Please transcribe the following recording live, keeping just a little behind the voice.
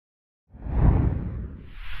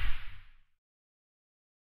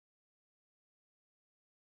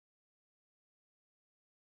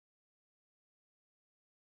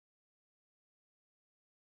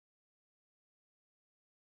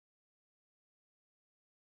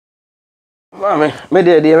Mame, me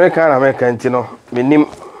de American ntino, menim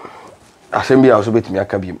asem bia so betimi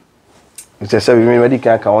aka biem. Se we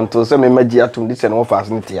medical account so me magi atum dis no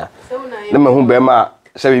facility a. Na me hu be ma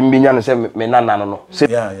se we mbinya no se me nana no.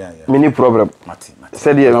 Yeah. Mini problem. Mati.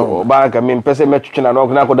 Se de ba ka me pese metwetwe na no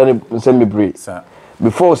na koda ne nsem mebre. Sir.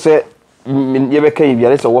 Before say ye be kan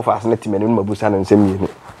bia se wo facility me no mabusa na nsem yie.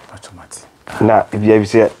 Automatic. Na bia bi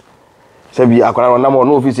se bi akwara no na mo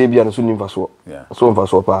no office bia no so nimfa so. So mfa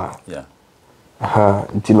so pa. Yeah.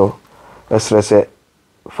 Ntino esrese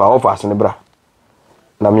fa offers ne bra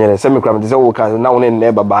na me se me kra me se wo ka na won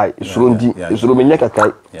ne baba isuro ndi isuro me nyaka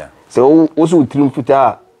kai se wo so utrim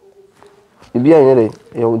futa bia nyere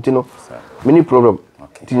e ntino many problem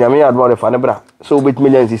tinyame ya adwa fa ne bra so obet me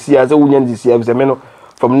nyansi sia se wo nyansi sia se me no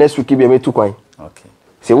from next week bia me tu kwan okay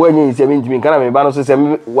se wo nyansi me ndimi kana me ba no so se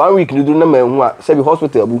 1 week ni du na me hu a se bi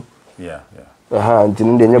hospital abu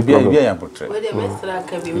ntino de nya problem bia ya portrait we de mesra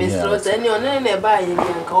ka bi mesra se ni one ne ba ye ni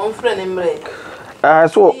anka on frɛ ne mre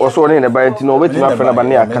so also ne ba ntino obet ma frɛ na ba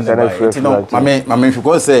ne akasa na frɛ ntino mame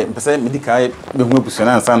hwiko se mpese medical me hu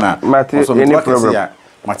abusua ansa na so any problem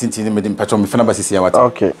Martin tini me dim patcho me fena ba sisi ya wati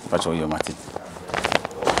okay patcho yo Martin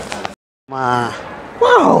Ma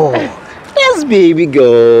wow yes baby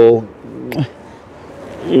girl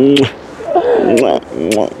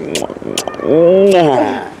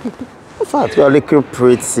in fact you are looking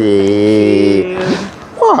pretty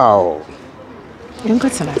wow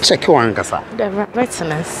check one kasa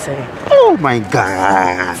oh my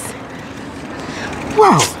god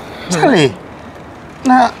wow Charlie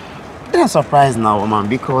now that's surprise now woman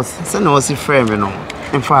because say no see friend you know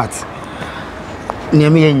in fact me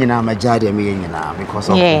nyina ma jade me nyina because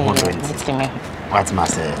of what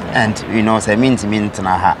must say and you know say mean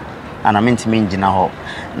na ha and I mean to mean jina ho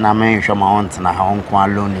na me hwe ma want na ha onko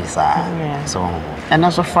alone is so and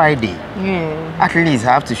also Friday at least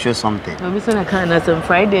I have to show something we so na kan na some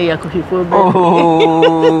Friday ya kohifo be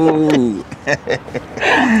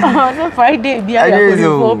no Friday bia ya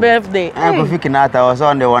kohifo birthday I go fik na ta was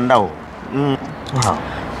on the wonder wow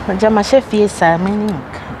jama chef yes many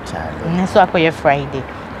so akoye Friday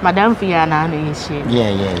madam fia na no yeshe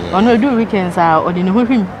yeah ono do weekends odi ne ho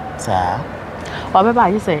hwim sa obeba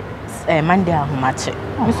yi say Monday ahomache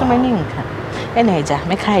miso mani nka ena eja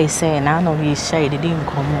me kai say na no yeshe didi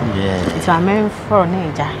nkomo it amen for na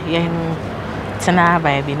eja yen tena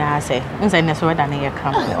ba bi na say nse ne so weda na ye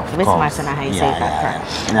kam wes ma tena ha say kaka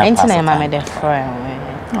entina ma me de friend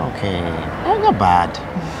okay not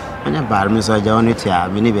bad me so ja only tia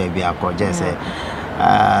me ni baby akọ say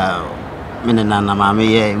me na mama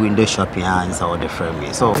ye window shopping and so the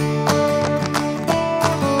frame so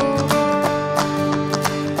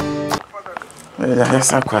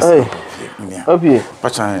yes of course hey obi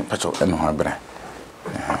patcho eno ho abra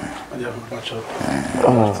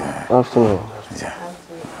afternoon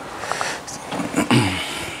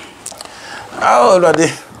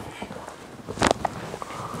Lord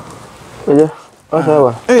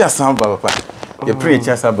Osawa ya samba papa you preach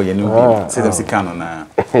as abo ye no bi say them sika no na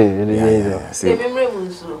say memre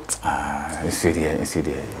munso it's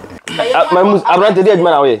there my mus abrante dey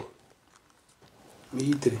adman away me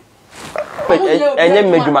yitre enye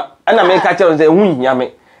medjuma ana me ka kire say hu hia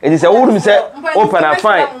me enti say wo dum say open and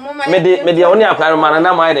fine me de oni akwa ma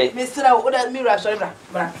na ma dey mesra wo da mirror sorry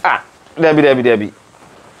bra Debbie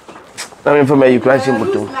na me fama you crash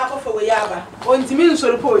moto na ko fo we yaba ontimi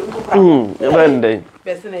nsori po nkopa bende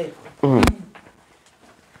besene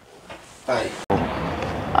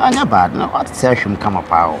anya bad no what say him come up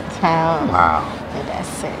wow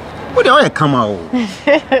that's it what do you come out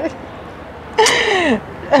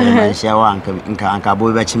man shawa anka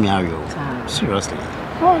boy ba chimi ayo seriously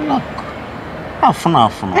oh look afuna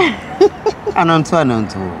anonto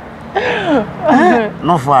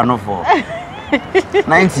no for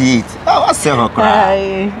 98 oh what's your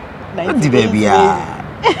cry the baby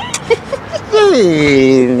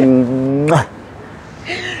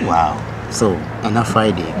wow so on a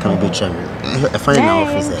Friday can be channel a final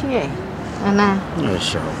officer Anna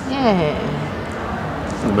sure yeah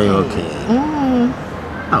be okay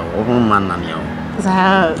oh man na me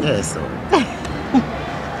yes so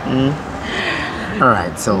all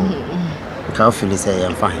right so how feel say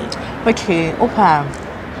I'm fine okay opa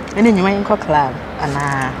ene nyuma inko club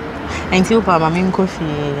ana enti opa mama inko fi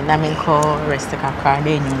na me inko rest kakra na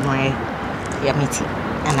enyuma ya meeting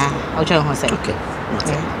ana ojo ho say okay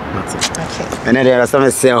okay ene there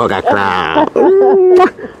some say ho kakra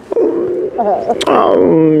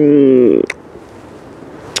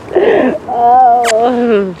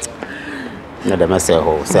na dem say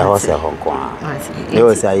ho kwa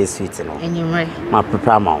you say you sweet no enyuma ma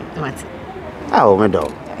prepare ma what oh me do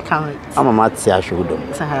can't. I'm a Matty, I should do.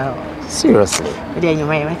 Seriously. Then you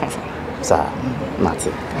may make us. Sir, Matty.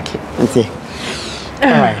 Thank you. Okay.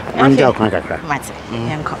 Alright, I'm just going to cry. Matty,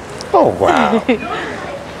 Yanko. Oh, wow.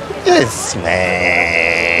 Yes,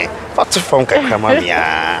 man. What's from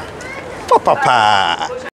Kakamania? Oh, Papa.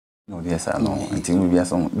 No, yes, I know. Until we are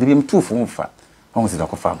some. They be too for fat. Almost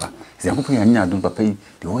like a father. Is a company and don't pay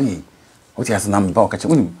the way. What he has a number of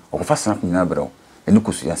catching or fast enough in Nabro. And look,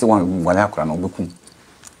 I say one while I cry no book.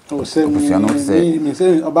 Oh, say,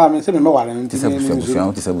 about me, say, no, I'm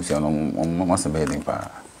disable on once a bathing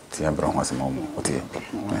pa. Tiabro was a moment.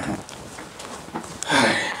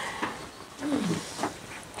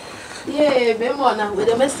 Yeah, Bemona with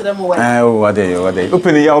a master. Oh, what day,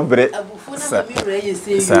 open the outbreak.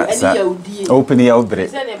 Open the outbreak.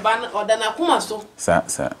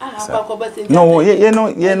 Sir. No,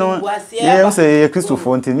 yeah, say Christopher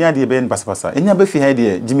Fontaine, near the Ben Passapasa. And your Buffy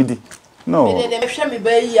idea, Jimmy D. No, they show me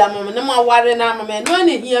by Yamma, no more worrying, man, no one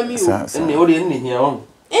hear me, sir. And the audience here.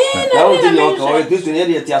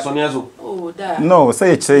 No,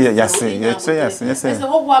 say it, yes. That's a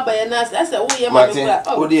whole while by an ass. That's a way,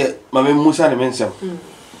 oh dear, Mamma Musa mention.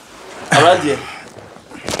 Around here.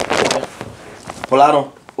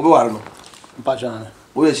 Polano, Uguarno. Pajana.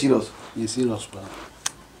 Where is she lost? You see, lost.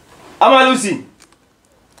 Ama Lucy.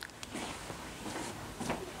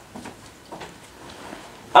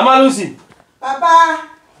 Ama Lucy. Papa.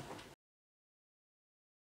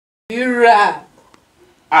 You're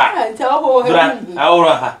tell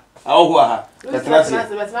her.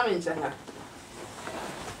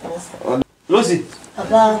 Lucy.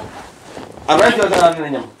 Papa. I'm right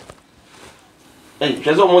here. Hey,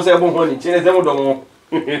 there's almost a bone when it's a model.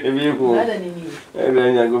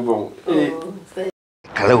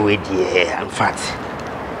 Calaway, dear, in fact.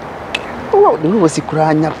 Oh, the was a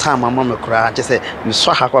crying up time, my mamma cried. Just say, you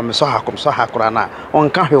saw her come, saw her come, saw her crana. On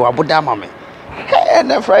can't hear about that, mammy.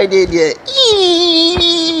 And a Friday, dear.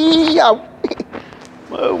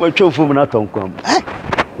 What your woman at home come?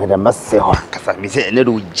 Madame must say, oh, because I say a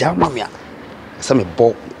little jamamia. Some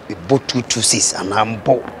boat, a boat 226, and I'm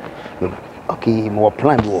boat. Okay, more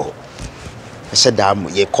plan war. I said, damn,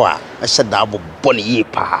 ye qua. I said, double bonny ye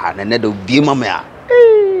pa, and another be mamma.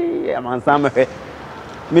 Eh, I'm on some of it.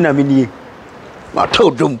 Mina mini. I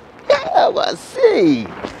told them, I was say.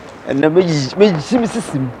 And the made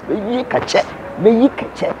system, may ye catch it, may ye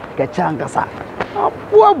catch it, catchangasa. Oh,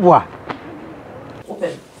 boy.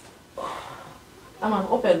 Open. I'm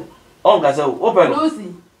open. Oh, that's open.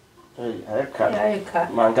 Lucy. I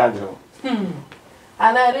can't. Man can't do.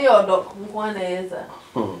 And I real dog, one is a.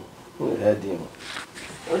 Oh,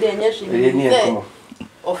 dear, yes, she didn't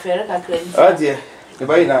or fair. Oh, dear, the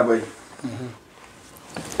bay now, bay.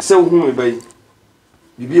 So, whom we bay.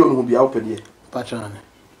 We build who be open here. Pachan.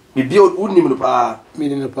 We build wooden pa,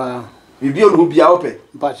 Meaning the power. we build who be open.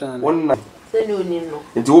 Pachan. One night Say no, no.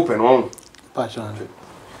 into open one. Pachan.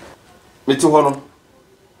 Me to one.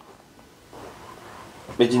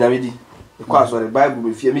 Me Jinamidi. The class where the Bible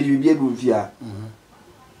will fear me, you be able to fear.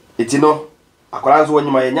 It's no. I can't answer when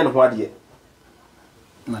you my young one dear.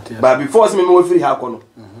 But before me, more free happen.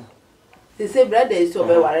 They say brother is so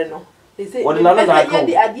very no. They say, what another I call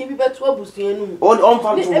the idea be better to Busian. All on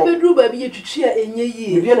farm to every do baby to cheer in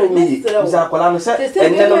ye. You don't need Zacolano said, and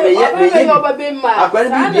then I can't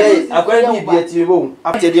be you.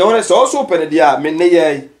 After the honest also open a dear,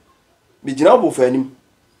 Menay, be Genoble for him.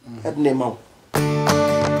 At Nemo.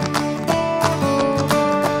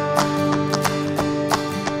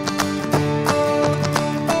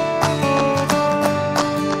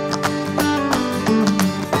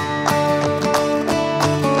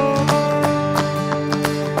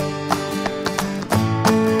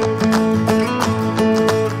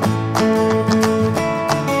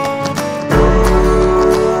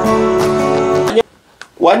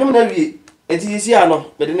 One you it is here,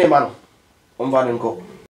 no, but the name man. On Vanenco.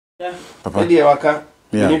 Papa, dear Waka,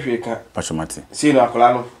 Pachamati. See no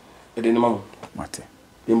Colano, a dinamo. Mate.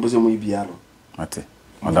 The impossible we be ano. Mate.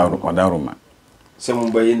 Madaruma.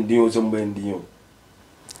 Some by Indio, some by Indio.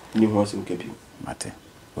 New horse and keep you. Mate.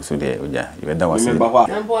 Also, there, you had that was remember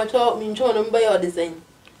what? I'm going to mean by your design.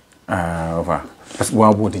 Over. That's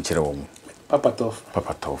one wood in Cherome. Papa Toff.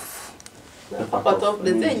 Papa talk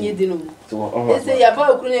the thing you didn't. They say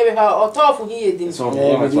about couldn't have or talk for here.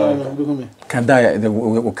 Can die the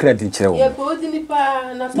credit chair. Mom,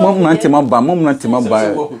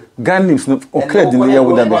 Gannims or credit would have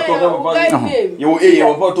you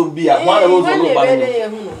about to be a one of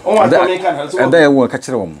those. And there will catch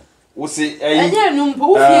a woman. We say, okay,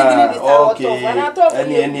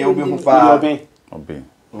 and you'll be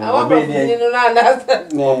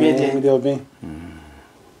obey.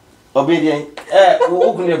 Obedient.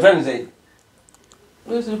 Who can your friends say?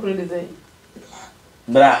 Who's the credit say?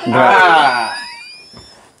 Bra.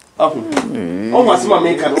 Oh, what's my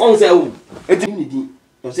make? I won't say, oh, it's in the.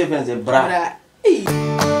 You say, friends, bra.